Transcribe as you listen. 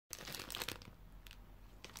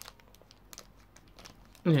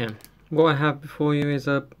Yeah, what I have before you is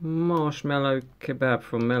a Marshmallow Kebab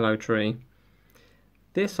from Mallow tree.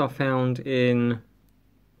 This I found in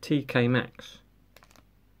TK Maxx.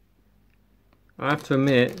 I have to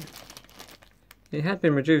admit, it had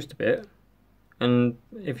been reduced a bit, and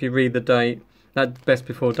if you read the date, that best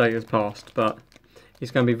before date has passed, but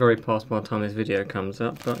it's going to be very past by the time this video comes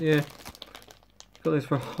up. But yeah, got this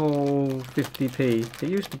for a whole 50p. It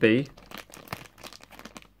used to be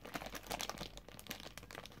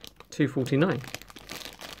 £2.49.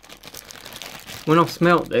 When I've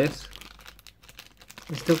smelt this,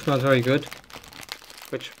 it still smells very good.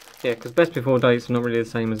 Which, yeah, because best before dates are not really the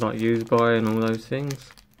same as like used by and all those things.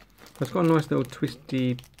 But it's got a nice little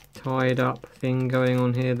twisty, tied up thing going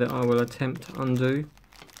on here that I will attempt to undo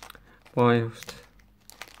whilst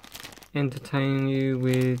entertaining you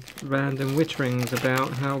with random witterings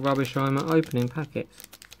about how rubbish I am at opening packets.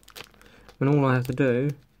 When all I have to do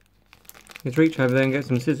is reach over there and get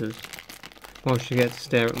some scissors whilst you get to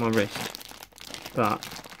stare at my wrist. But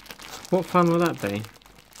what fun will that be?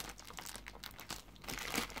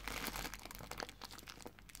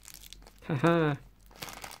 Haha,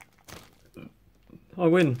 I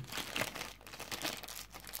win.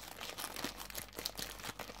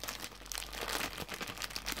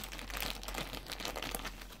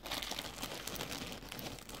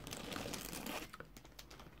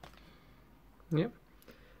 Yep.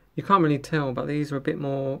 You can't really tell, but these are a bit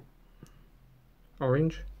more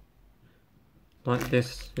orange. Like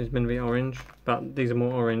this is meant to be orange, but these are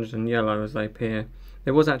more orange than yellow as they appear.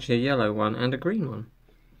 There was actually a yellow one and a green one.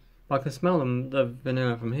 I can smell the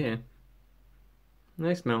vanilla from here.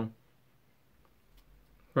 They smell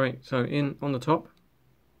great. So in on the top.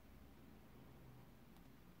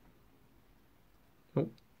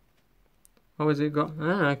 Oh, has it got?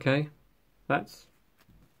 Ah, okay. That's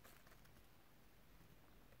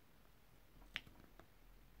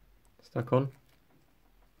stuck on.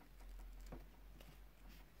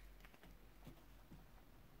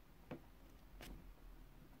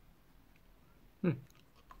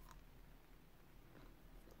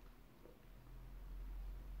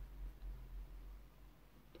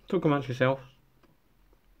 Talk amongst yourself.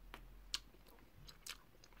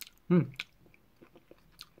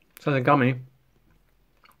 So the gummy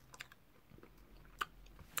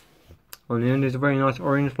on the end is a very nice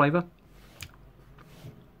orange flavour.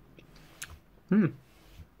 I'm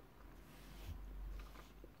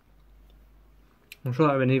sure that would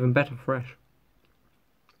have been even better fresh.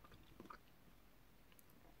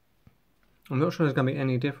 I'm not sure there's going to be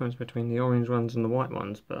any difference between the orange ones and the white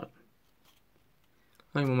ones, but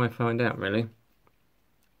I think we might find out, really.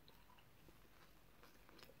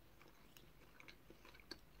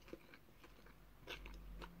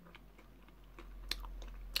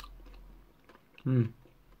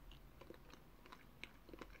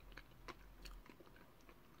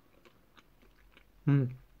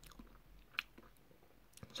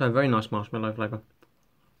 So very nice marshmallow flavour.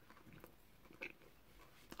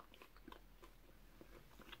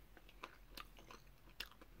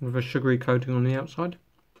 With a sugary coating on the outside.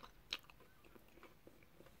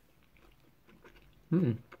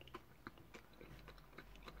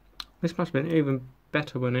 This must have been even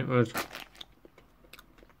better when it was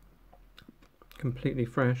completely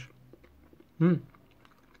fresh. Well,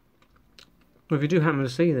 if you do happen to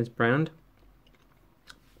see this brand,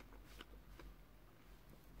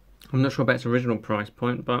 I'm not sure about its original price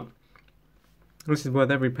point, but this is worth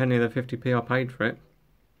every penny of the 50p I paid for it.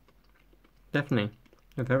 Definitely,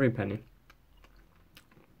 worth every penny.